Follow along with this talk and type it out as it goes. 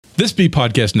This B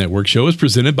Podcast Network show is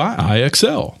presented by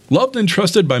IXL. Loved and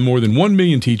trusted by more than 1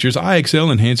 million teachers,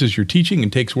 IXL enhances your teaching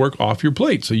and takes work off your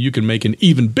plate so you can make an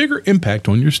even bigger impact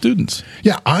on your students.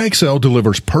 Yeah, IXL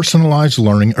delivers personalized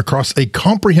learning across a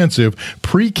comprehensive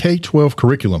pre-K-12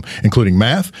 curriculum, including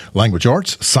math, language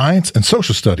arts, science, and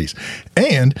social studies,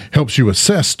 and helps you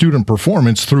assess student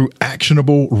performance through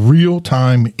actionable,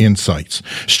 real-time insights.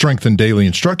 Strengthen daily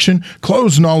instruction,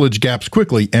 close knowledge gaps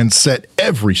quickly, and set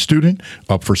every student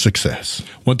up for success.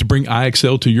 Want to bring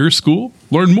IXL to your school?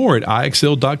 Learn more at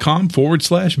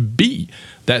IXL.com/B.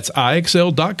 That's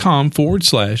IXL.com/BE.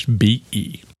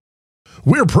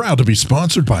 We're proud to be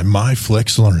sponsored by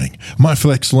MyFlex Learning.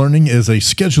 MyFlex Learning is a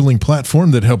scheduling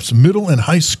platform that helps middle and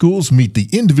high schools meet the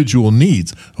individual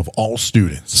needs of all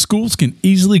students. Schools can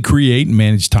easily create and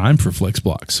manage time for flex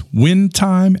blocks, win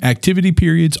time, activity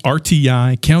periods,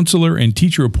 RTI, counselor and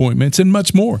teacher appointments, and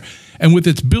much more. And with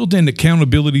its built-in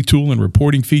accountability tool and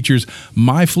reporting features,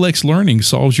 MyFlex Learning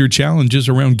solves your challenges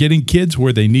around getting kids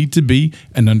where they need to be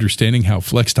and understanding how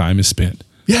flex time is spent.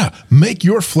 Yeah, make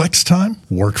your flex time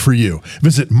work for you.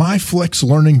 Visit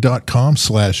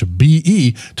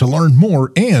myflexlearning.com/BE to learn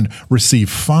more and receive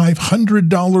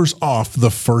 $500 off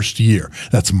the first year.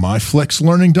 That's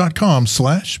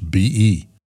myflexlearning.com/BE.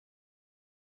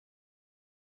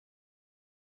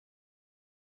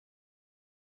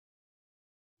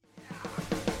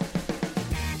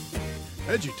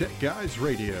 EduTech Guys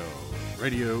Radio,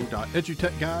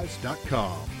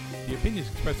 radio.edutechguys.com. The opinions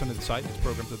expressed under the site and its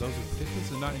programs are those of the participants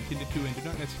and not intended to and do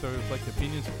not necessarily reflect the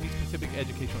opinions of any specific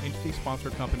educational entity, sponsor,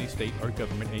 company, state, or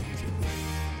government agency.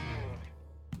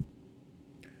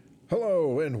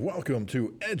 Hello and welcome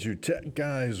to EduTech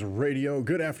Guys Radio.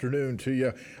 Good afternoon to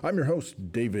you. I'm your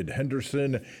host, David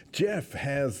Henderson. Jeff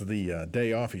has the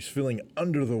day off. He's feeling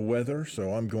under the weather,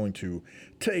 so I'm going to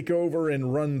take over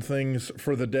and run things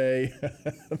for the day.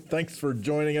 Thanks for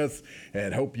joining us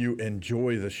and hope you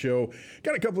enjoy the show.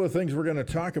 Got a couple of things we're going to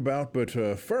talk about, but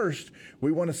first,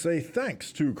 we want to say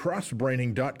thanks to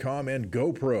crossbraining.com and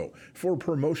GoPro for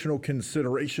promotional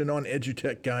consideration on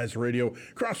EduTech Guys Radio.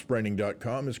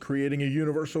 Crossbraining.com is creating a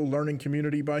universal learning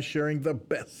community by sharing the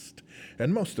best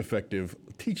and most effective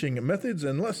teaching methods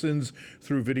and lessons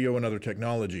through video and other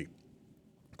technology.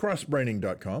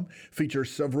 Crossbraining.com features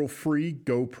several free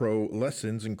GoPro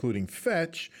lessons, including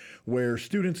Fetch, where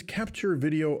students capture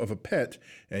video of a pet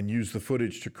and use the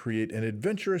footage to create an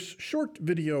adventurous short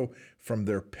video from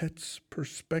their pet's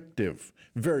perspective.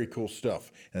 Very cool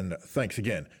stuff. And thanks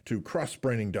again to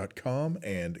crossbraining.com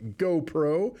and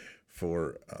GoPro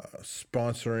for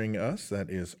sponsoring us. That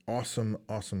is awesome,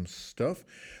 awesome stuff.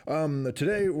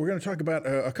 Today, we're going to talk about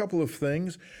a couple of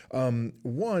things.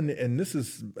 One, and this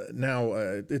is now,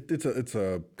 it's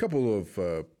a couple of,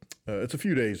 it's a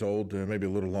few days old, maybe a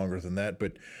little longer than that,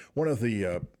 but one of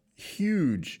the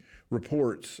huge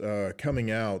reports coming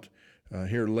out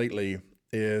here lately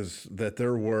is that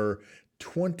there were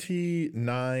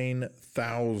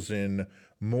 29,000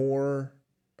 more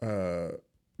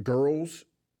girls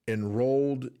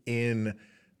enrolled in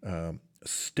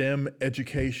STEM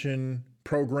education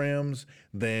programs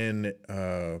than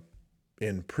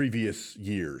in previous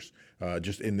years,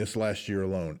 just in this last year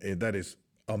alone. That is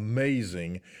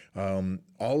amazing.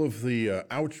 All of the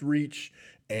outreach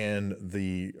and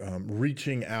the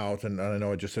reaching out, and I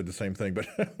know I just said the same thing,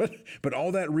 but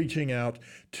all that reaching out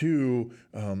to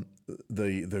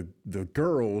the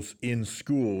girls in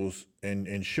schools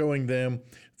and showing them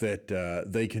that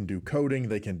they can do coding,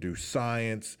 they can do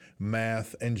science,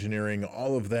 math, engineering,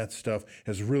 all of that stuff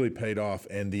has really paid off,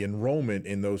 and the enrollment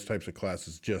in those types of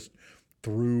classes just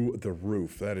through the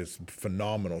roof. That is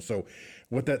phenomenal. So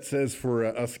what that says for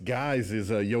us guys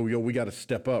is, we got to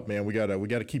step up, man. We got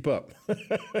to keep up.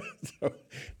 So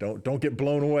don't get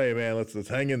blown away, man. Let's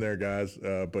hang in there, guys.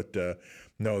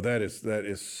 No, that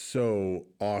is so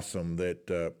awesome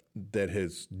that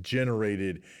has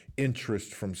generated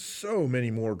interest from so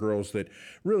many more girls that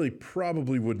really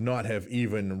probably would not have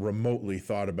even remotely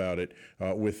thought about it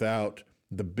without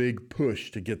the big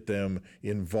push to get them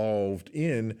involved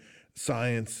in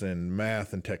science and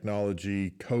math and technology,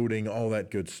 coding, all that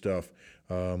good stuff.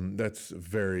 That's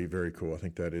very, very cool. I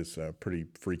think that is pretty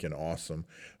freaking awesome.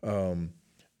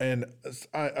 And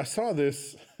I saw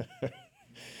this.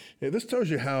 This tells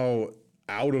you how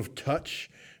out of touch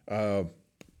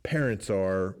parents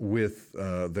are with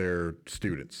their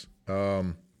students.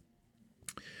 I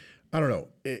don't know.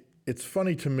 It's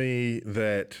funny to me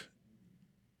that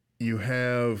you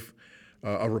have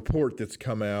a report that's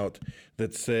come out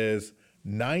that says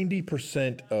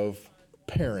 90% of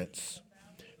parents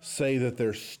say that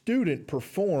their student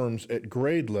performs at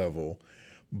grade level,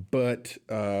 but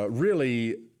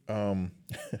really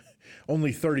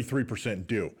only 33%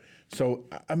 do. So,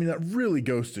 I mean, that really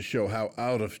goes to show how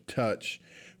out of touch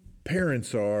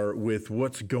parents are with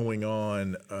what's going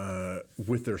on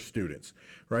with their students,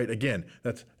 right? Again,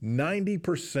 that's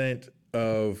 90%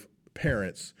 of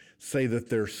parents say that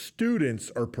their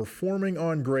students are performing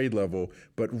on grade level,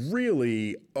 but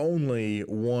really only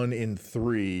 1 in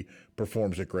 3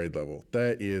 performs at grade level.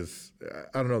 That is,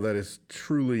 I don't know, that is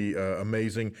truly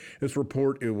amazing. This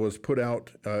report, it was put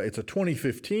out, it's a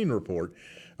 2015 report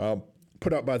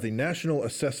put out by the National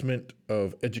Assessment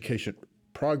of Education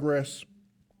Progress.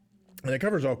 And it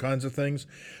covers all kinds of things.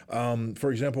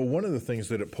 For example, one of the things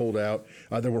that it pulled out,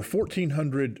 there were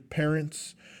 1,400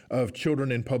 parents of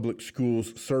children in public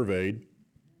schools surveyed.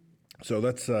 So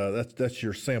that's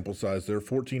your sample size there,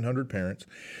 1,400 parents.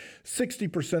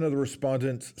 60% of the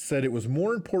respondents said it was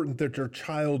more important that their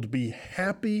child be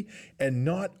happy and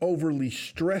not overly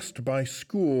stressed by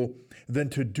school than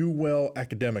to do well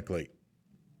academically.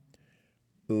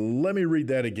 Let me read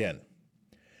that again.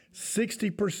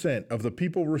 60% of the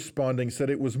people responding said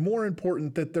it was more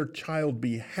important that their child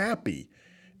be happy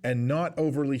and not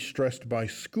overly stressed by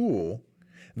school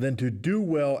than to do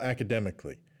well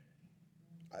academically.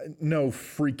 No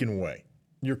freaking way.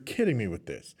 You're kidding me with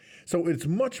this. So it's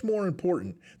much more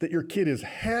important that your kid is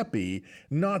happy,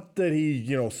 not that he,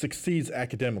 succeeds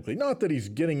academically, not that he's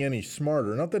getting any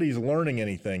smarter, not that he's learning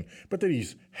anything, but that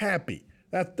he's happy.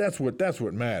 That's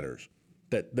what matters.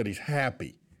 That he's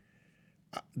happy.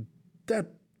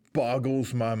 That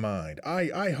boggles my mind.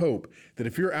 I hope that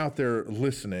if you're out there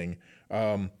listening,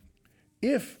 I'm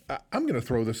going to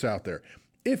throw this out there.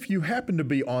 If you happen to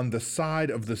be on the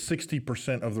side of the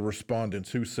 60% of the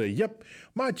respondents who say, yep,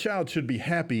 my child should be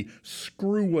happy,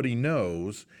 screw what he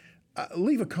knows,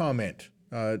 leave a comment.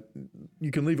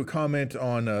 You can leave a comment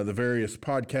on the various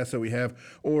podcasts that we have,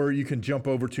 or you can jump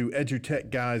over to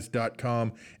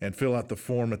edutechguys.com and fill out the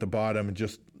form at the bottom and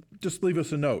just leave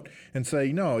us a note and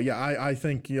say, no, yeah, I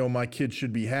think, my kid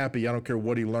should be happy. I don't care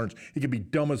what he learns. He can be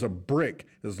dumb as a brick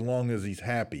as long as he's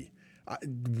happy.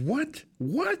 What?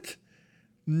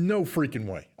 No freaking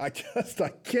way. I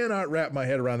cannot wrap my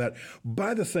head around that.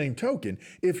 By the same token,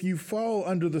 if you fall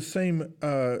under the same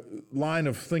line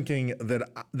of thinking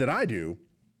that I do,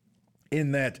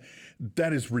 in that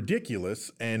is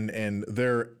ridiculous, and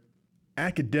their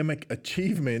academic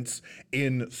achievements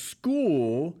in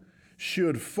school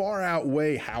should far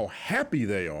outweigh how happy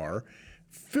they are,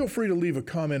 feel free to leave a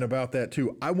comment about that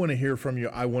too. I want to hear from you.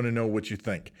 I want to know what you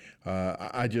think.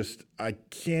 I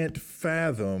can't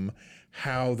fathom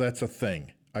how that's a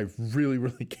thing. I really,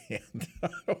 really can't.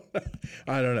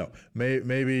 I don't know.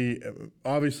 Maybe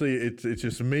obviously it's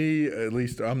just me. At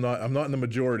least I'm not in the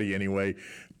majority anyway.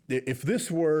 If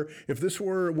this were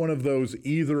one of those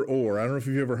either or, I don't know if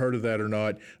you've ever heard of that or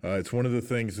not. It's one of the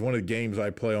things, one of the games I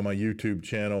play on my YouTube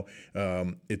channel.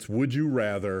 It's Would You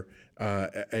Rather,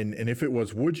 and if it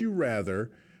was, would you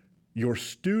rather your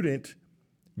student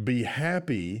be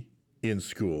happy in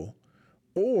school,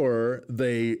 or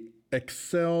they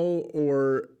excel,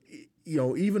 or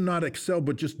even not excel,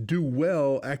 but just do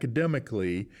well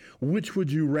academically? Which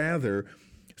would you rather?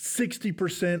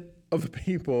 60% of the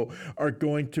people are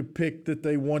going to pick that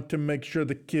they want to make sure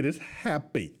the kid is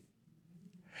happy.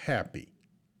 Happy.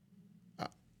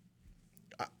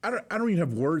 I don't even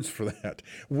have words for that.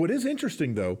 What is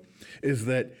interesting, though, is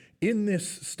that in this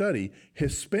study,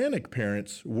 Hispanic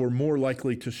parents were more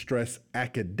likely to stress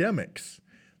academics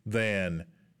than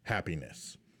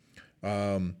happiness.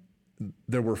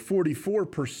 There were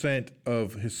 44%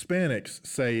 of Hispanics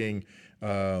saying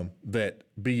that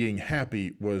being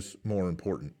happy was more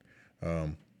important.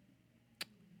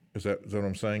 Is that what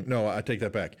I'm saying? No, I take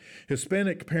that back.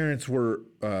 Hispanic parents were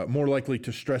more likely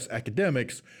to stress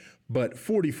academics, but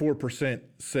 44%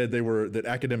 said that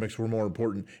academics were more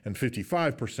important, and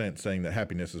 55% saying that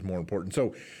happiness is more important.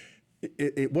 So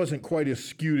it wasn't quite as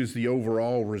skewed as the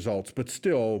overall results, but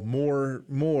still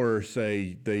more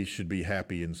say they should be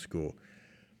happy in school.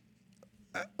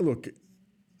 Look,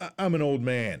 I'm an old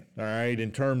man, all right,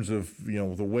 in terms of,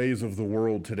 the ways of the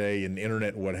world today and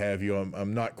internet and what have you.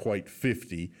 I'm not quite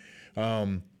 50.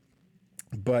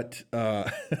 But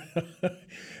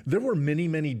there were many,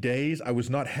 many days I was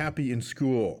not happy in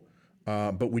school.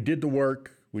 But we did the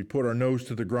work, we put our nose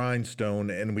to the grindstone,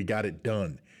 and we got it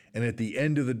done. And at the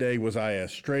end of the day, was I a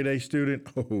straight A student?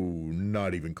 Oh,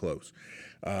 not even close.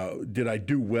 Did I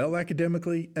do well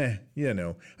academically? I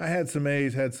had some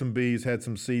A's, had some B's, had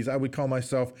some C's. I would call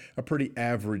myself a pretty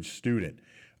average student.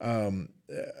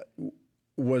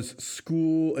 Was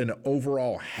school an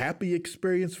overall happy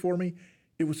experience for me?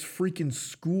 It was freaking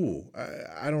school.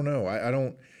 I don't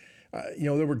know.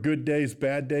 there were good days,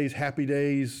 bad days, happy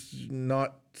days,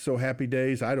 not so happy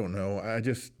days. I don't know.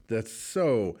 That's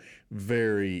so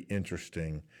very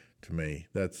interesting to me.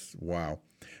 That's wow.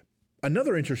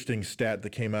 Another interesting stat that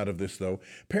came out of this, though,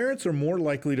 parents are more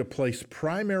likely to place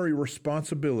primary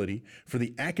responsibility for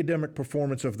the academic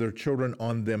performance of their children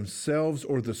on themselves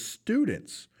or the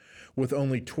students, with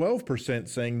only 12%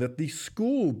 saying that the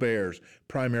school bears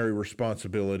primary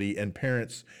responsibility, and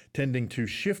parents tending to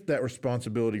shift that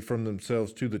responsibility from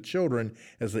themselves to the children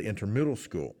as they enter middle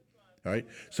school. All right.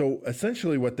 So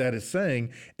essentially what that is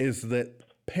saying is that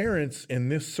parents in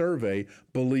this survey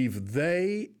believe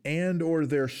they and or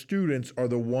their students are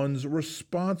the ones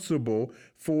responsible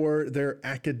for their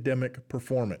academic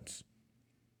performance.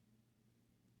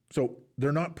 So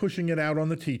they're not pushing it out on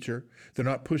the teacher. They're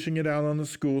not pushing it out on the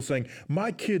school saying,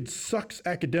 my kid sucks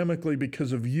academically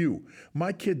because of you.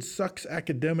 My kid sucks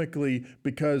academically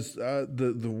because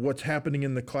the what's happening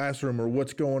in the classroom or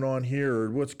what's going on here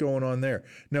or what's going on there.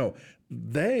 No,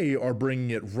 they are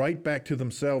bringing it right back to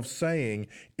themselves saying,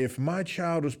 if my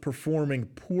child is performing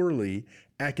poorly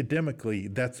academically,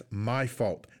 that's my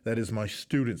fault. That is my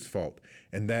student's fault.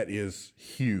 And that is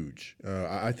huge.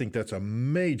 I think that's a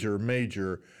major,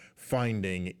 major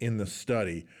finding in the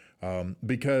study,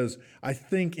 because I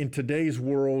think in today's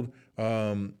world,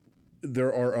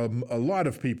 there are a lot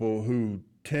of people who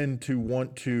tend to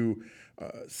want to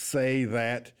say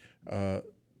that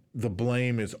the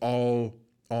blame is all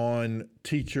on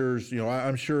teachers.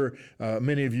 I'm sure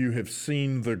many of you have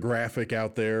seen the graphic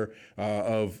out there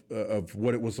of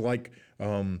what it was like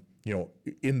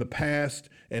in the past,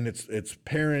 and it's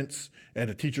parents at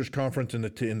a teachers conference, and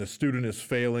the student is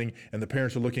failing, and the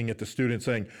parents are looking at the student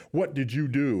saying, "What did you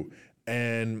do?"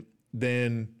 And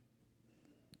then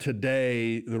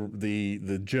today,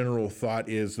 the general thought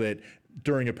is that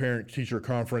during a parent-teacher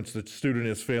conference, the student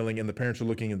is failing, and the parents are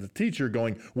looking at the teacher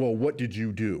going, "Well, what did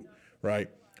you do?" Right?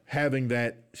 Having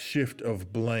that shift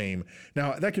of blame.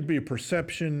 Now, that could be a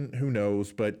perception, who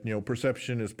knows, but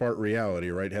perception is part reality,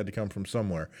 right? It had to come from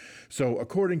somewhere. So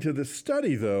according to this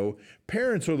study, though,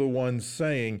 parents are the ones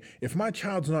saying, if my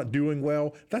child's not doing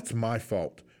well, that's my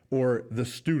fault, or the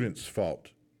student's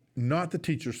fault. Not the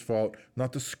teacher's fault,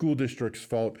 not the school district's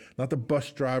fault, not the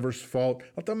bus driver's fault,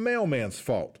 not the mailman's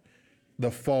fault.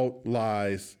 The fault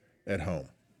lies at home.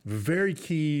 Very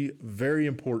key, very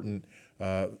important,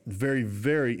 very,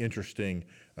 very interesting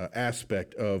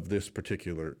aspect of this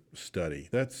particular study.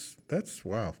 That's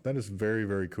wow. That is very,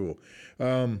 very cool.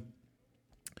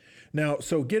 Now,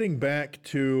 so getting back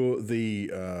to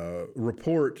the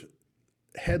report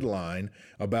headline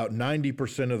about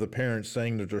 90% of the parents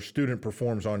saying that their student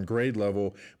performs on grade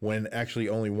level when actually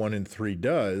only 1 in 3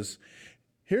 does.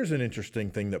 Here's an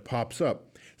interesting thing that pops up.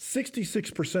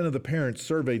 66% of the parents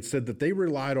surveyed said that they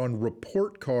relied on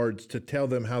report cards to tell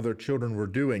them how their children were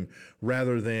doing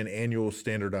rather than annual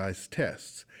standardized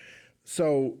tests.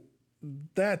 So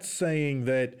that's saying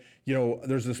that,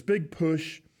 there's this big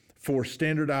push for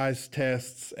standardized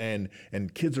tests, and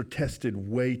kids are tested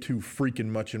way too freaking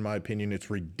much, in my opinion. It's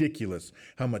ridiculous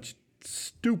how much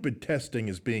stupid testing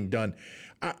is being done.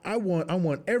 I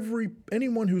want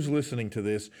anyone who's listening to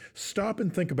this, stop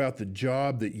and think about the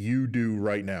job that you do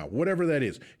right now, whatever that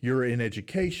is. You're in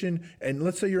education, and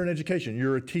let's say you're in education.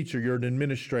 You're a teacher. You're an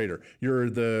administrator. You're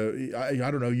I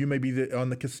don't know. You may be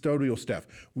on the custodial staff.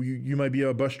 You might be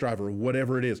a bus driver.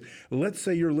 Whatever it is. Let's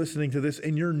say you're listening to this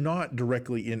and you're not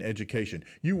directly in education.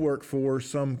 You work for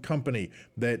some company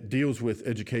that deals with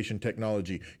education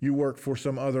technology. You work for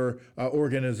some other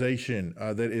organization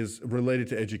that is related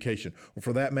to education.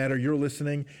 Or for that matter, you're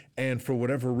listening, and for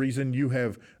whatever reason, you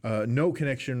have no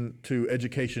connection to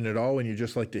education at all, and you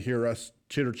just like to hear us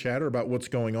chitter-chatter about what's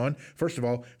going on. First of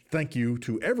all, thank you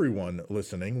to everyone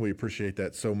listening. We appreciate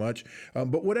that so much.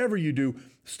 But whatever you do,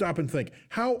 stop and think,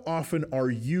 how often are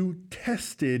you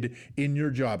tested in your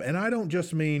job? And I don't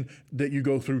just mean that you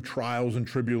go through trials and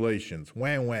tribulations.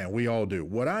 Wham, we all do.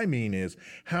 What I mean is,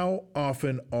 how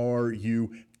often are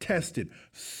you tested?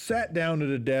 Sat down at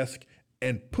a desk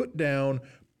and put down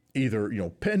either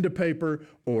pen to paper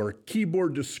or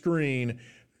keyboard to screen.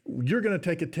 You're going to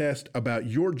take a test about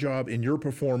your job and your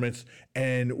performance,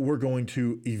 and we're going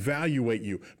to evaluate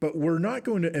you. But we're not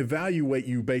going to evaluate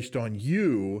you based on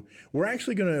you. We're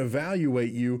actually going to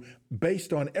evaluate you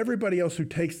based on everybody else who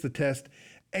takes the test.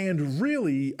 And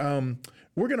really,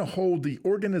 we're going to hold the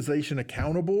organization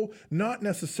accountable, not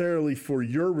necessarily for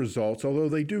your results, although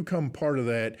they do come part of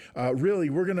that. Really,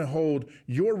 we're going to hold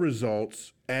your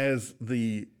results as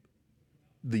the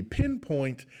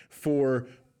pinpoint for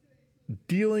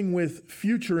dealing with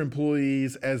future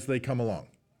employees as they come along.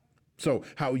 So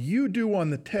how you do on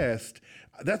the test,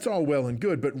 That's all well and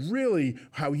good, but really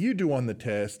how you do on the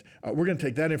test, we're going to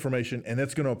take that information and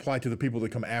that's going to apply to the people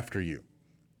that come after you.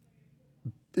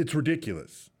 It's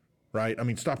ridiculous, right? I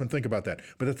mean, stop and think about that.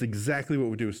 But that's exactly what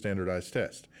we do with standardized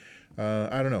tests.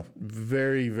 I don't know.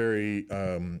 Very, very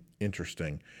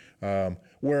interesting.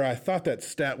 Where I thought that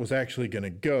stat was actually going to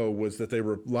go was that they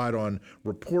relied on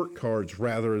report cards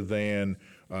rather than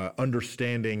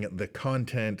understanding the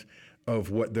content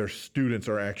of what their students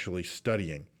are actually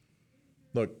studying.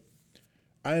 Look,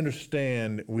 I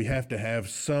understand we have to have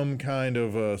some kind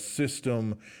of a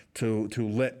system to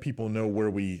let people know where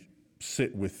we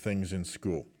sit with things in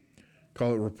school.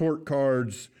 Call it report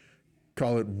cards,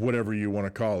 call it whatever you want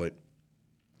to call it.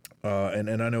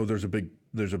 And I know there's a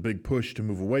big push to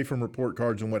move away from report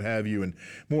cards and what have you, and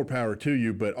more power to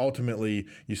you, but ultimately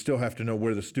you still have to know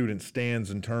where the student stands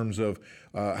in terms of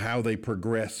how they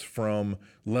progress from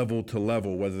level to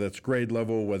level, whether that's grade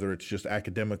level, whether it's just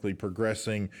academically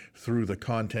progressing through the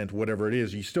content, whatever it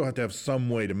is. You still have to have some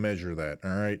way to measure that,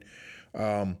 all right?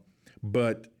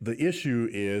 But the issue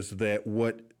is that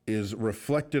what is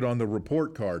reflected on the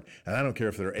report card, and I don't care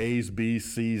if they're A's,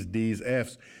 B's, C's, D's,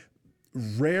 F's,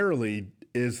 rarely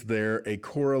is there a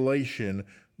correlation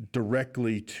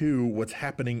directly to what's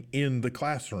happening in the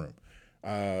classroom.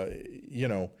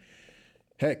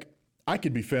 Heck, I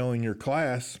could be failing your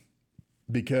class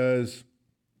because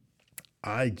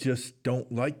I just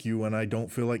don't like you and I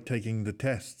don't feel like taking the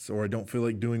tests, or I don't feel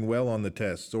like doing well on the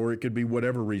tests, or it could be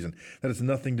whatever reason. That has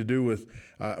nothing to do with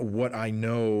what I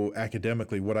know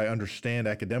academically, what I understand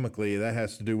academically. That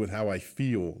has to do with how I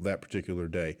feel that particular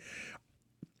day.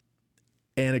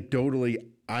 Anecdotally,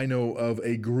 I know of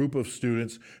a group of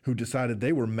students who decided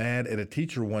they were mad at a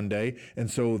teacher one day,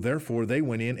 and so therefore they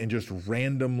went in and just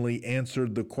randomly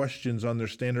answered the questions on their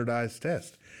standardized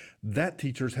test. That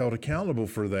teacher's held accountable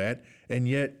for that, and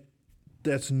yet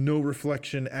that's no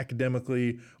reflection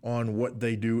academically on what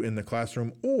they do in the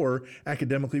classroom or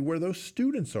academically where those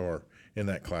students are in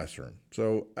that classroom.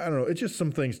 So I don't know. It's just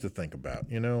some things to think about,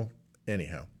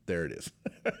 Anyhow, there it is.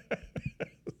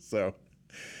 So,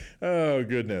 oh,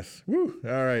 goodness. Woo.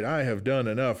 All right. I have done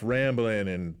enough rambling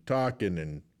and talking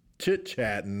and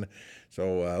chit-chatting.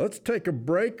 So let's take a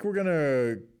break. We're going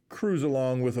to cruise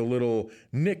along with a little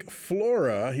Nick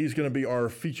Flora. He's going to be our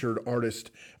featured artist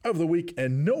of the week,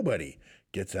 and nobody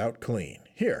gets out clean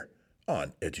here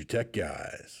on EduTech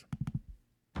Guys.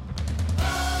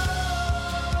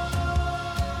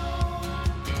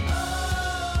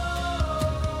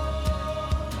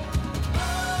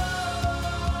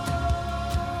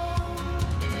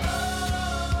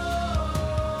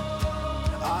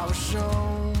 I was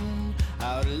shown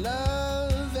how to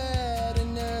love at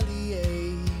an early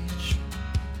age.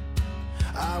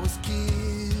 I was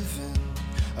given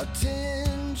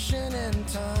attention and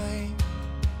time.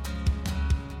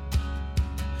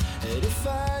 And if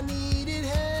I needed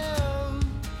help,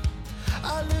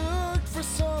 I looked for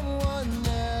someone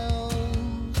else.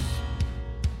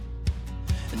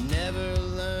 I never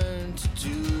learned to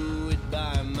do it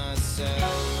by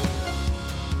myself.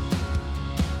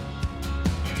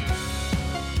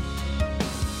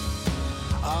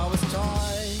 I was taught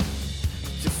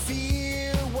to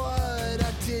fear what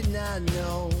I did not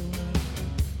know,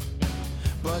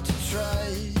 but to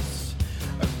trust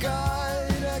a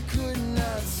God I could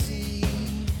not see,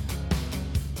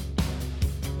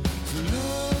 to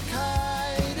look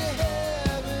high to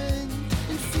heaven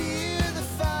and fear the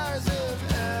fires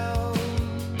of hell.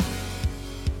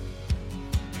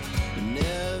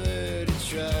 Never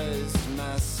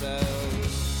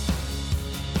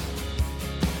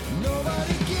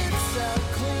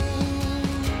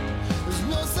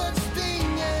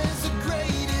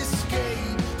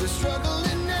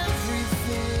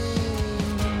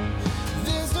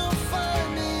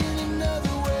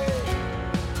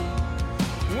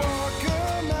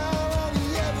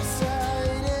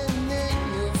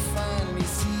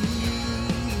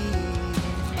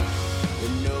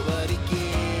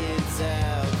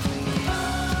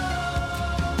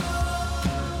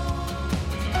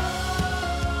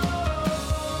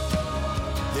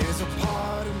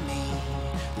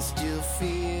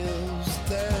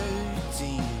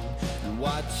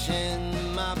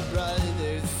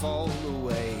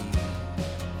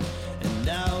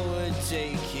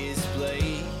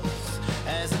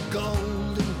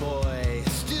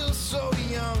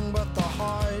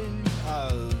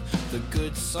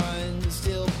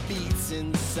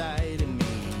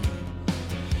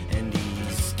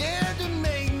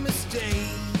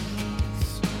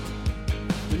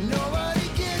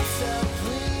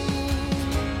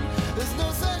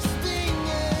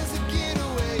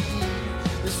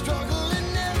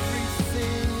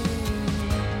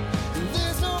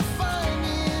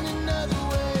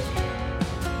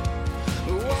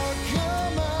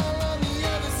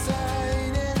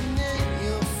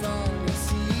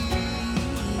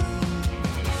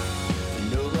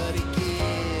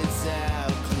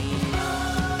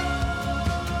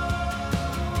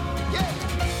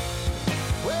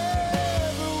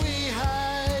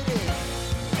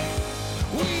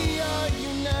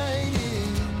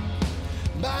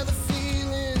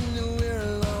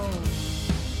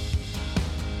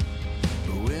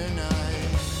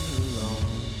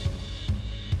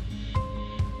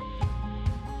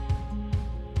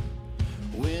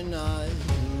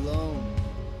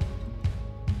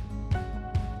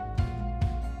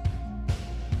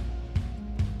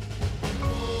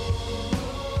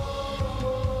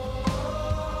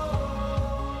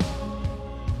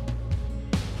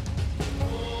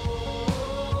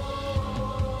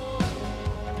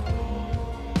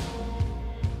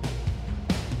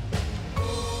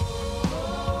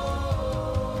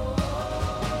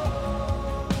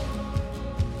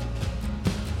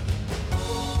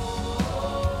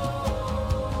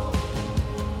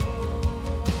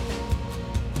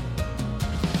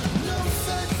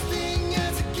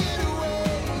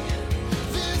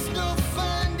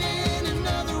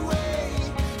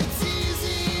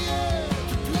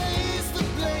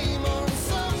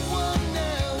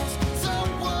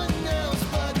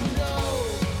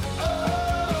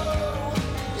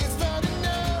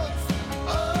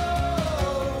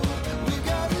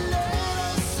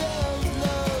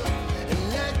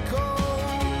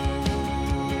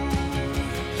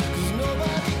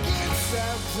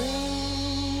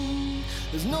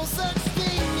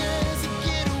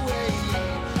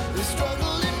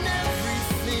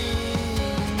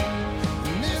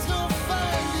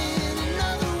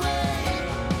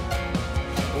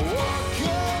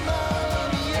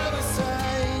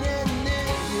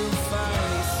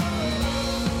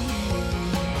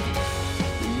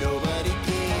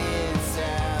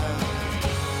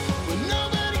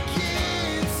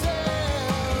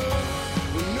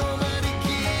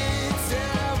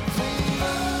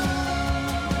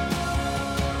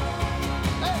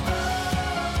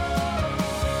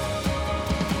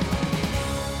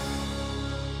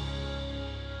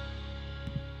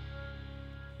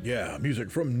Yeah, music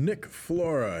from Nick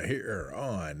Flora here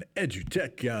on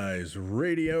EduTech Guys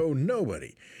Radio.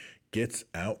 Nobody gets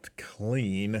out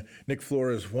clean. Nick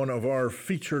Flora is one of our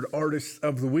featured artists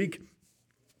of the week.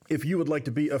 If you would like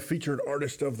to be a featured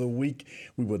artist of the week,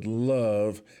 we would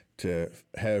love to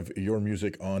have your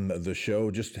music on the show.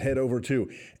 Just head over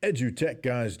to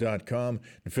edutechguys.com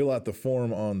and fill out the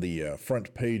form on the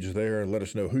front page there. Let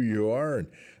us know who you are and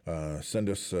send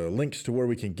us links to where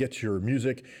we can get your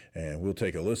music, and we'll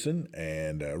take a listen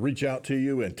and reach out to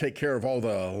you and take care of all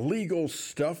the legal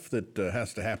stuff that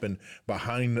has to happen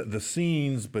behind the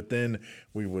scenes. But then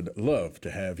we would love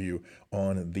to have you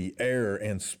on the air.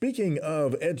 And speaking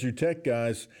of EduTech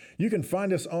Guys, you can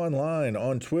find us online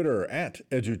on Twitter at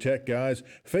EduTech Guys,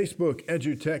 Facebook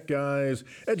EduTech Guys,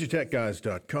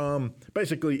 edutechguys.com.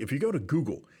 Basically, if you go to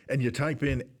Google and you type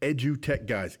in EduTech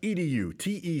Guys,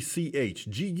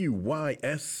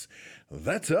 EduTechGuys,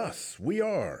 that's us. We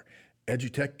are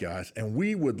EduTech Guys, and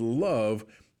we would love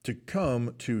to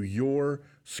come to your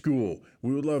school.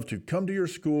 We would love to come to your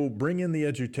school, bring in the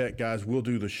EduTech Guys. We'll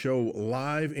do the show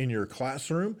live in your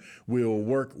classroom. We'll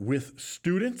work with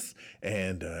students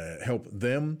and help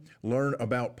them learn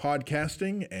about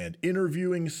podcasting and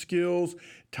interviewing skills,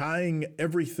 tying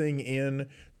everything in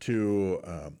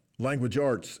to language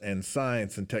arts and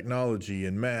science and technology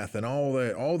and math and all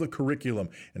the curriculum,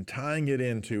 and tying it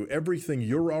into everything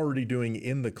you're already doing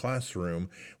in the classroom.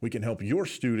 We can help your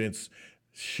students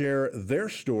share their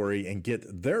story and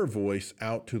get their voice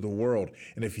out to the world.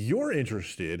 And if you're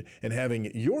interested in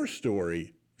having your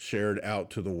story shared out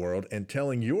to the world and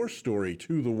telling your story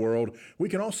to the world, we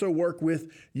can also work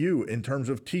with you in terms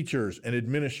of teachers and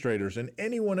administrators and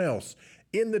anyone else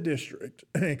in the district,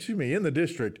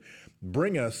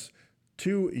 bring us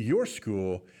to your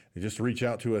school. Just reach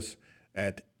out to us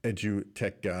at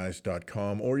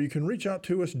edutechguys.com, or you can reach out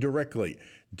to us directly,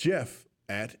 Jeff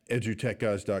at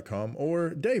edutechguys.com or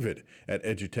David at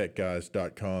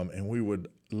edutechguys.com, and we would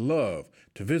love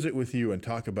to visit with you and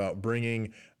talk about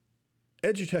bringing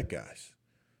EduTech Guys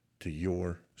to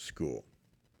your school.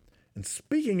 And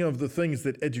speaking of the things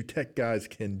that EduTech Guys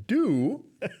can do,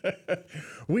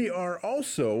 we are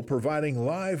also providing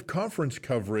live conference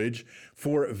coverage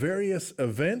for various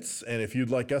events. And if you'd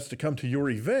like us to come to your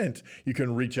event, you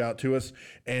can reach out to us.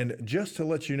 And just to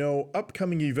let you know,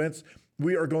 upcoming events,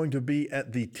 we are going to be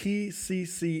at the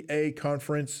TCCA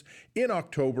conference in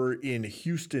October in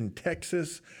Houston,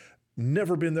 Texas.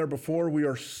 Never been there before. We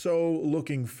are so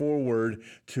looking forward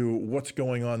to what's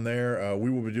going on there. We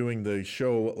will be doing the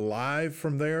show live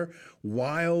from there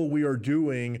while we are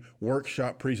doing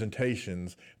workshop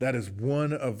presentations. That is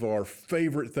one of our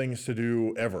favorite things to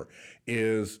do ever,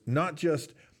 is not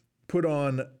just put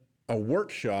on a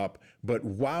workshop, but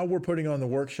while we're putting on the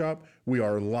workshop, we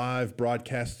are live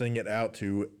broadcasting it out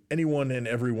to anyone and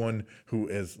everyone who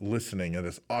is listening. And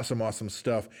it's awesome, awesome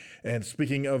stuff. And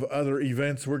speaking of other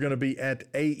events, we're going to be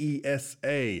at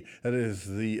AESA. That is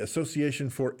the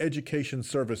Association for Education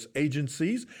Service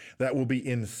Agencies. That will be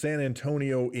in San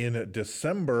Antonio in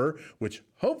December, which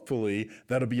hopefully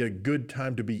that'll be a good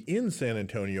time to be in San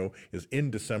Antonio, is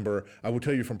in December. I will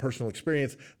tell you from personal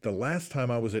experience, the last time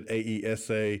I was at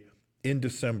AESA in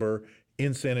December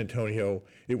in San Antonio,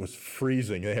 it was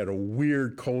freezing. They had a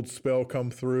weird cold spell come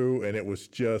through, and it was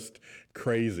just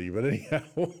crazy. But anyhow,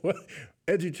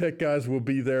 EduTech Guys will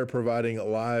be there providing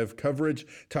live coverage,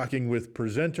 talking with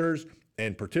presenters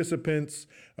and participants,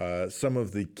 some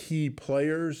of the key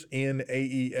players in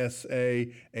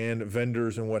AESA and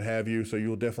vendors and what have you. So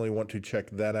you'll definitely want to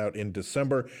check that out in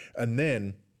December. And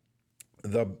then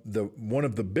the one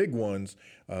of the big ones,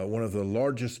 one of the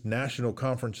largest national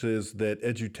conferences that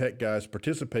EduTech Guys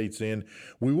participates in,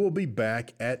 we will be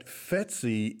back at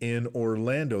FETC in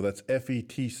Orlando. That's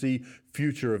FETC,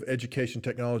 Future of Education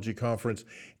Technology Conference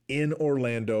in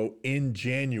Orlando in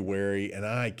January, and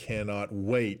I cannot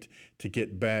wait to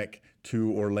get back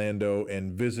to Orlando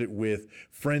and visit with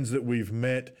friends that we've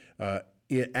met at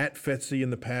FETC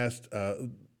in the past.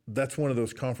 That's one of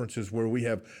those conferences where we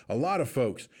have a lot of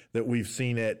folks that we've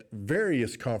seen at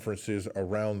various conferences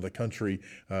around the country.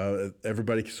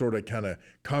 Everybody sort of kind of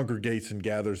congregates and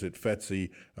gathers at FETC.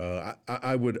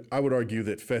 I would argue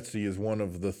that FETC is one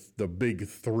of the big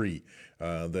three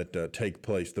that take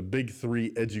place, the big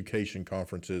three education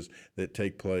conferences that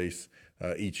take place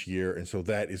each year. And so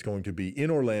that is going to be in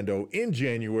Orlando in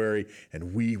January,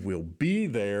 and we will be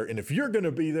there. And if you're going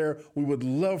to be there, we would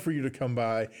love for you to come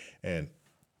by and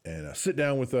sit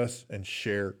down with us and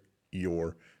share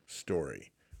your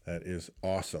story. That is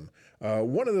awesome.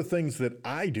 One of the things that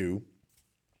I do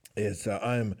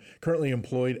I'm currently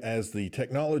employed as the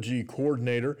technology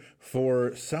coordinator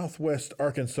for Southwest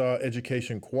Arkansas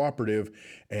Education Cooperative,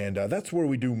 and that's where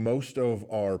we do most of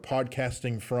our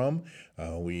podcasting from.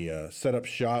 We set up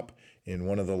shop in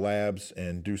one of the labs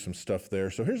and do some stuff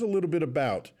there. So here's a little bit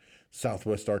about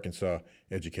Southwest Arkansas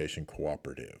Education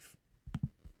Cooperative.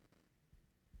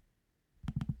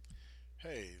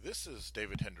 Hey, this is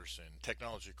David Henderson,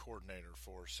 Technology Coordinator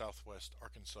for Southwest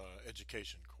Arkansas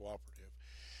Education Cooperative.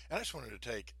 And I just wanted to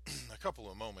take a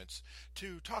couple of moments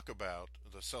to talk about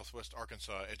the Southwest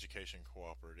Arkansas Education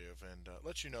Cooperative and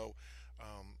let you know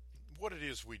what it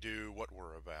is we do, what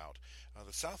we're about.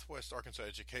 The Southwest Arkansas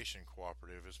Education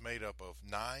Cooperative is made up of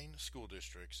 9 school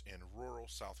districts in rural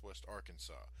southwest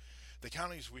Arkansas. The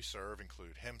counties we serve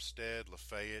include Hempstead,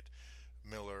 Lafayette,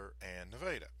 Miller, and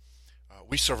Nevada.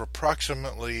 We serve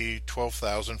approximately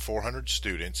 12,400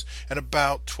 students and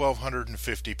about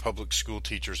 1,250 public school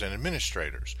teachers and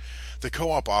administrators. The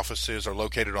co-op offices are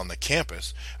located on the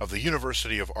campus of the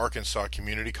University of Arkansas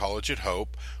Community College at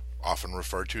Hope, often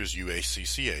referred to as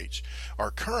UACCH. Our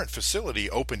current facility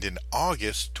opened in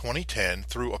August 2010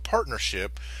 through a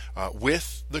partnership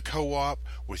with the co-op,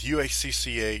 with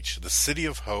UACCH, the City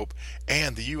of Hope,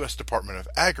 and the U.S. Department of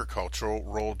Agricultural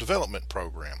Rural Development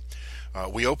Program.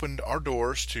 We opened our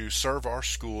doors to serve our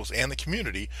schools and the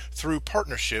community through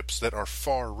partnerships that are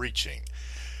far-reaching.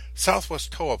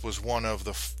 Southwest Co-op was one of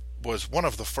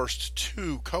the first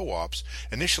 2 co-ops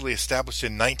initially established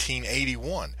in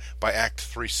 1981 by Act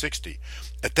 360.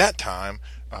 At that time,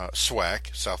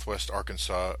 SWAC, Southwest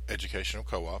Arkansas Educational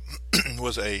Co-op,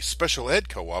 was a special ed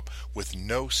co-op with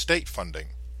no state funding.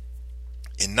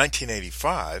 In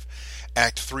 1985,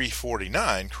 Act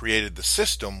 349 created the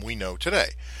system we know today.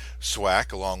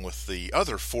 SWAC, along with the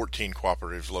other 14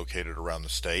 cooperatives located around the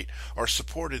state, are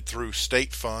supported through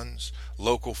state funds,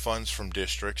 local funds from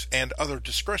districts, and other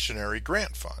discretionary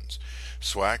grant funds.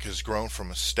 SWAC has grown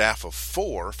from a staff of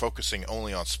 4 focusing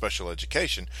only on special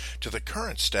education to the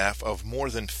current staff of more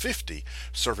than 50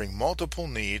 serving multiple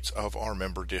needs of our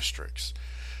member districts.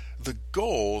 The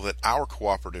goal that our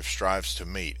cooperative strives to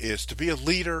meet is to be a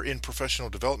leader in professional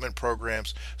development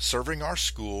programs, serving our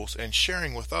schools, and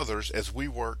sharing with others as we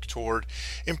work toward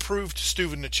improved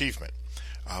student achievement.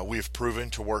 We have proven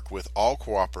to work with all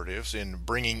cooperatives in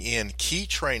bringing in key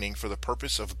training for the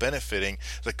purpose of benefiting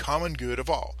the common good of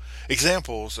all.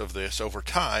 Examples of this over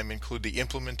time include the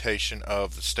implementation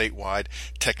of the statewide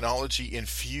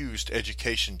technology-infused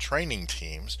education training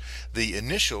teams, the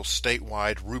initial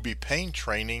statewide Ruby Payne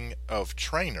training of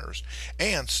trainers,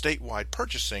 and statewide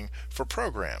purchasing for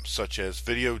programs such as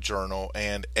video journal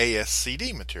and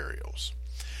ASCD materials.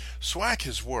 SWAC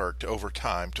has worked over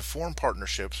time to form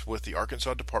partnerships with the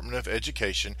Arkansas Department of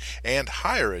Education and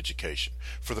Higher Education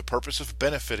for the purpose of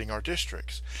benefiting our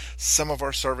districts. Some of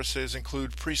our services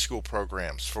include preschool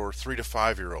programs for 3 to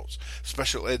 5-year-olds,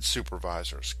 special ed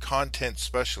supervisors, content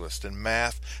specialists in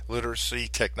math, literacy,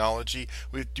 technology.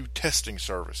 We do testing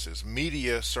services,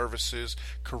 media services,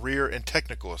 career and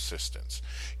technical assistance,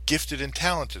 gifted and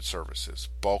talented services,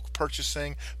 bulk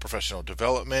purchasing, professional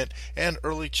development, and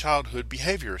early childhood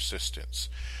behavior assistance.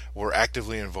 We're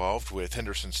actively involved with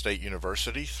Henderson State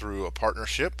University through a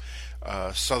partnership,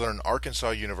 Southern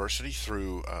Arkansas University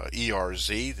through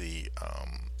ERZ, the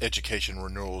Education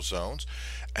Renewal Zones,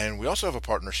 and we also have a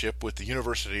partnership with the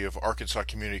University of Arkansas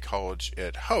Community College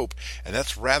at Hope, and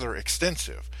that's rather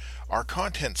extensive. Our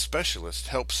content specialists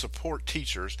help support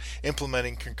teachers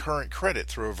implementing concurrent credit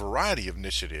through a variety of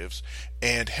initiatives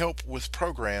and help with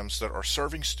programs that are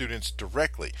serving students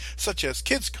directly, such as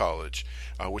Kids College,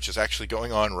 which is actually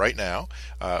going on right now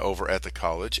over at the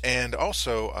college, and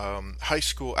also High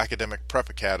School Academic Prep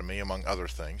Academy, among other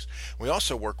things. We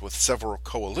also work with several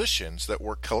coalitions that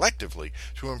work collectively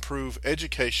to improve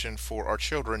education for our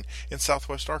children in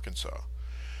Southwest Arkansas.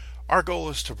 Our goal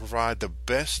is to provide the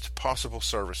best possible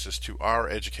services to our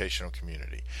educational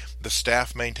community. The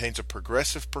staff maintains a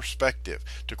progressive perspective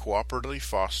to cooperatively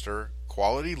foster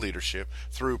quality leadership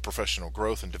through professional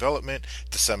growth and development,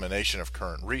 dissemination of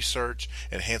current research,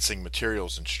 enhancing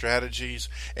materials and strategies,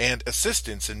 and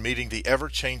assistance in meeting the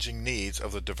ever-changing needs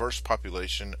of the diverse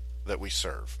population that we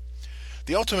serve.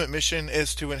 The ultimate mission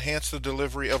is to enhance the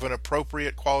delivery of an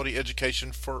appropriate quality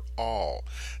education for all,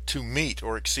 to meet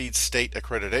or exceed state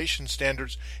accreditation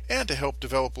standards, and to help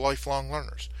develop lifelong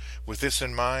learners. With this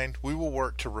in mind, we will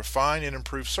work to refine and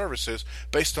improve services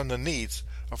based on the needs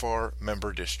of our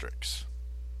member districts.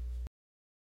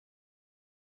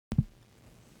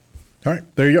 All right,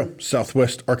 there you go.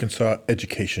 Southwest Arkansas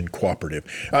Education Cooperative.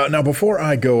 Now, before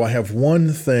I go, I have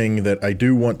one thing that I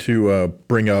do want to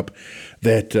bring up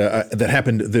that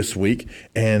happened this week,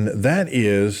 and that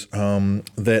is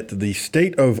that the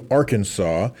state of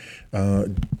Arkansas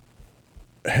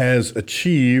has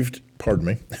achieved. Pardon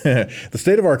me. The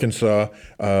state of Arkansas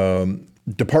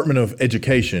Department of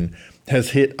Education has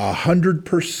hit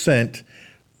 100%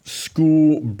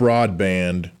 school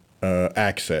broadband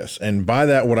access. And by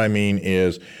that, what I mean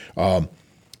is a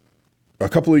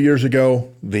couple of years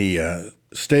ago, the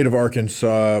state of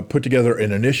Arkansas put together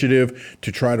an initiative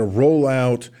to try to roll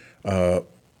out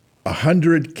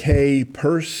 100K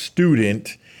per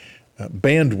student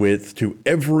bandwidth to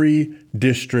every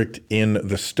district in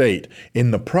the state.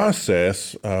 In the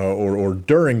process, or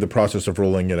during the process of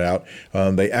rolling it out,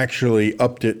 they actually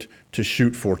upped it to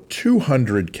shoot for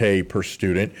 200K per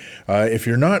student. If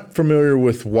you're not familiar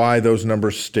with why those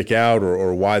numbers stick out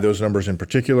or why those numbers in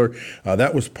particular,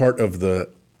 that was part of the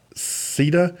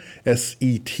SETA,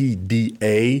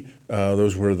 SETDA.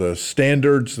 Those were the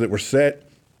standards that were set,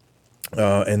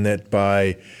 and that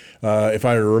by if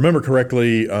I remember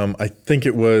correctly, I think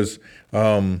it was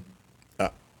by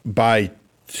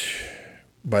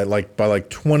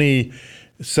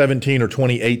 2017 or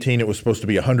 2018, it was supposed to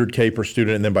be 100K per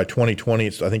student, and then by 2020, I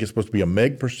think it's supposed to be a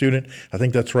meg per student. I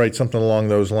think that's right, something along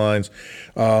those lines.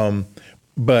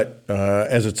 But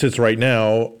as it sits right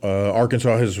now,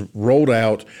 Arkansas has rolled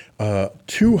out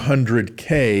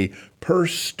 200K per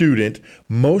student.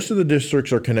 Most of the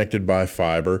districts are connected by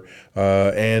fiber,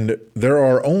 and there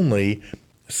are only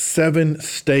 7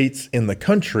 states in the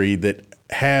country that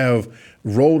have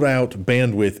rolled out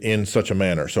bandwidth in such a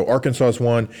manner. So Arkansas is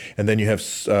one, and then you have,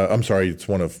 it's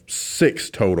one of 6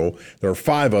 total. There are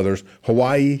 5 others: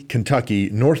 Hawaii,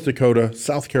 Kentucky, North Dakota,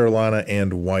 South Carolina,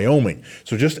 and Wyoming.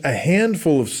 So just a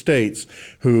handful of states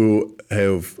who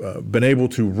have been able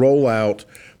to roll out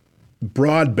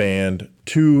broadband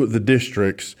to the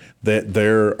districts that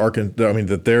their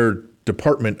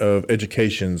Department of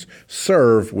Educations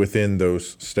serve within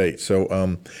those states. So I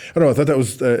don't know. I thought that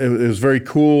was it was very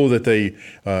cool that they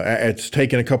it's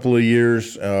taken a couple of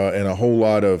years and a whole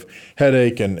lot of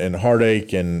headache and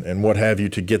heartache and what have you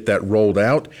to get that rolled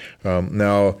out.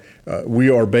 Now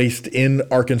we are based in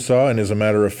Arkansas, and as a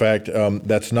matter of fact,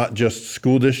 that's not just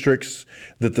school districts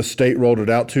that the state rolled it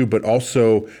out to, but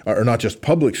also, or not just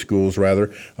public schools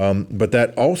rather, but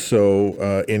that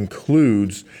also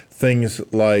includes things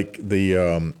like the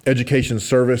education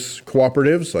service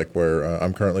cooperatives, like where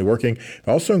I'm currently working. It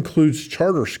also includes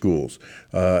charter schools.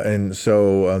 And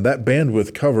so that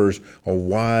bandwidth covers a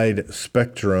wide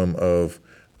spectrum of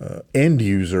end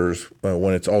users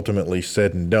when it's ultimately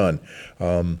said and done.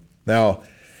 Now,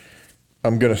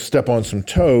 I'm going to step on some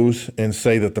toes and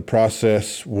say that the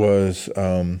process was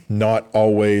not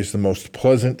always the most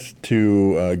pleasant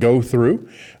to go through.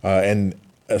 And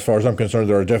as far as I'm concerned,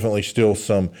 there are definitely still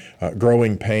some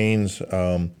growing pains.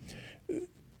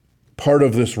 Part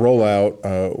of this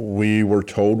rollout, we were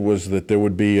told, was that there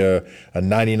would be a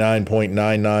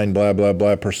 99.99 blah, blah,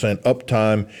 blah percent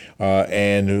uptime,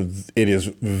 and it is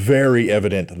very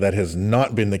evident that has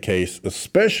not been the case,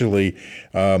 especially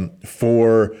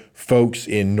for folks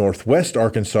in Northwest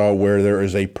Arkansas where there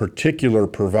is a particular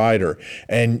provider.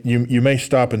 And you may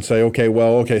stop and say,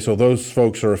 okay, so those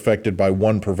folks are affected by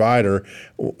one provider.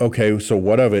 Okay, so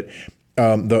what of it?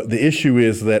 The issue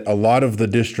is that a lot of the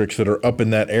districts that are up in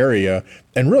that area,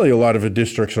 and really a lot of the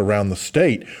districts around the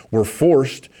state, were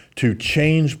forced to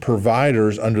change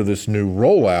providers under this new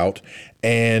rollout.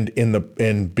 And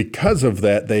because of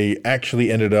that, they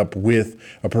actually ended up with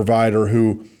a provider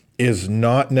who is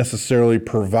not necessarily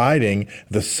providing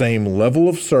the same level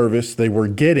of service they were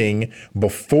getting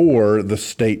before the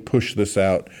state pushed this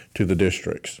out to the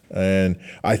districts. And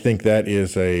I think that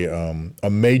is a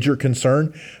major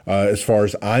concern. As far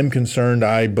as I'm concerned,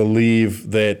 I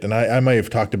believe that, and I may have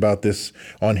talked about this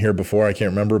on here before, I can't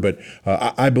remember, but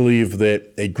I believe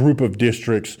that a group of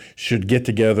districts should get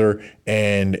together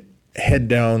and head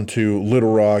down to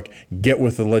Little Rock, get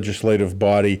with the legislative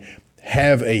body,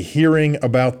 have a hearing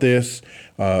about this,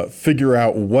 figure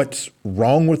out what's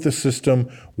wrong with the system,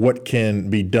 what can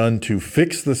be done to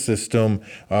fix the system,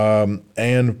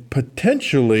 and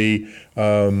potentially,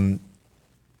 how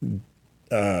do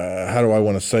I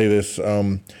want to say this?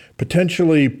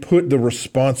 Potentially put the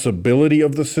responsibility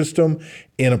of the system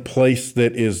in a place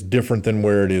that is different than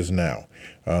where it is now.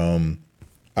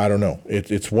 I don't know.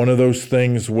 It's one of those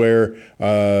things where,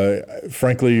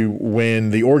 frankly,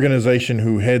 when the organization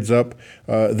who heads up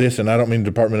this, and I don't mean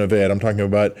Department of Ed, I'm talking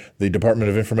about the Department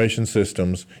of Information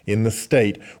Systems in the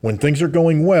state, when things are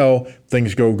going well,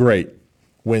 things go great.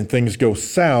 when things go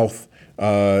south,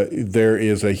 there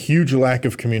is a huge lack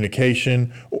of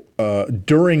communication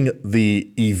during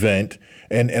the event.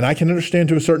 And I can understand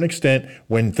to a certain extent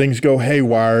when things go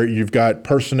haywire, you've got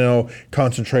personnel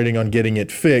concentrating on getting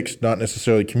it fixed, not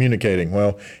necessarily communicating.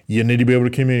 Well, you need to be able to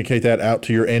communicate that out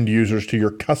to your end users, to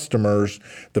your customers,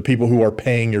 the people who are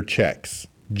paying your checks.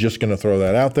 Just going to throw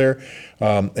that out there.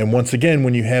 And once again,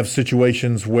 when you have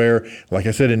situations where, like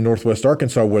I said, in Northwest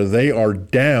Arkansas, where they are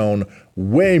down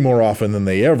way more often than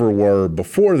they ever were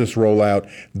before this rollout,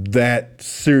 that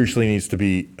seriously needs to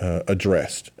be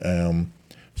addressed.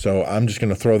 So I'm just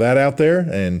going to throw that out there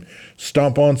and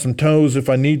stomp on some toes if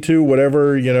I need to,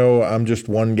 whatever, I'm just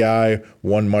one guy,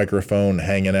 one microphone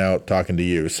hanging out talking to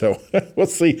you. So we'll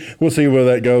see where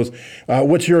that goes.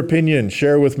 What's your opinion?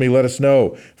 Share with me. Let us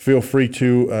know. Feel free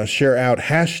to share out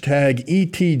hashtag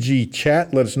ETG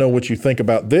chat. Let us know what you think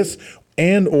about this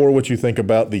and or what you think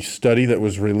about the study that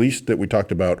was released that we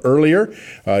talked about earlier.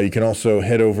 You can also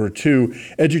head over to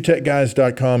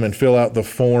edutechguys.com and fill out the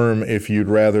form if you'd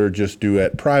rather just do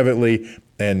it privately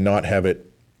and not have it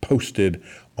posted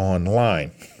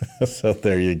online. So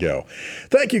there you go.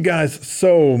 Thank you guys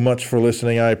so much for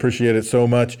listening. I appreciate it so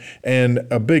much. And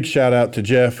a big shout out to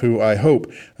Jeff, who I hope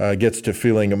gets to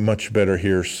feeling much better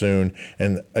here soon.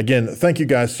 And again, thank you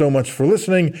guys so much for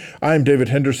listening. I'm David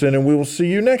Henderson, and we will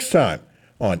see you next time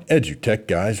on EduTech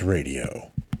Guys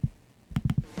Radio.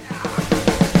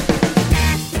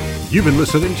 You've been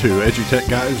listening to EduTech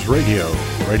Guys Radio,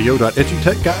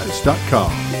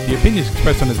 radio.edutechguys.com. The opinions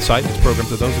expressed on this site and its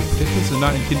programs are those of participants and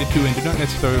not intended to and do not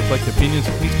necessarily reflect the opinions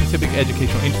of any specific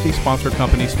educational entity, sponsor,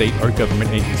 company, state, or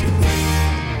government agency.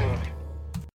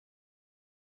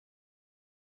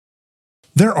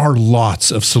 There are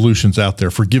lots of solutions out there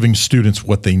for giving students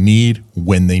what they need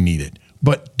when they need it.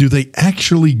 But do they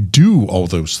actually do all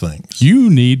those things? You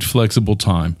need flexible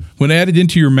time. When added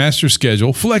into your master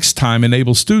schedule, Flex Time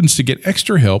enables students to get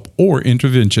extra help or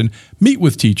intervention, meet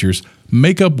with teachers,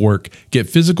 make up work, get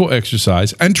physical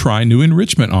exercise, and try new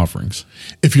enrichment offerings.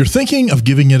 If you're thinking of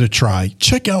giving it a try,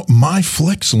 check out My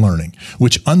Flex Learning,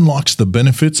 which unlocks the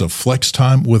benefits of Flex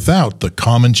Time without the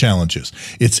common challenges.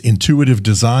 Its intuitive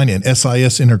design and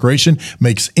SIS integration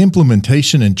makes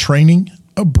implementation and training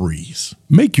a breeze.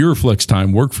 Make your flex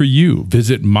time work for you.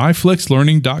 Visit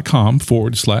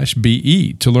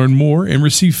myflexlearning.com/BE to learn more and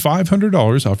receive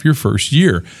 $500 off your first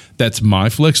year. That's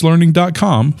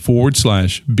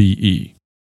myflexlearning.com/BE.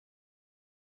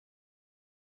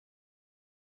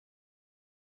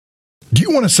 Do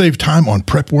you want to save time on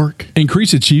prep work?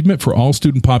 Increase achievement for all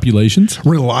student populations?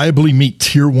 Reliably meet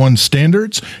Tier 1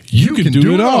 standards? You can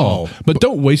do it all, but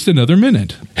don't waste another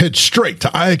minute. Head straight to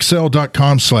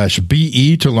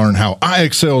IXL.com/BE to learn how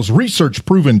IXL's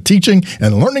research-proven teaching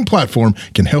and learning platform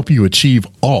can help you achieve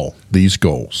all these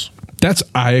goals. That's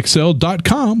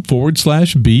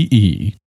IXL.com/BE.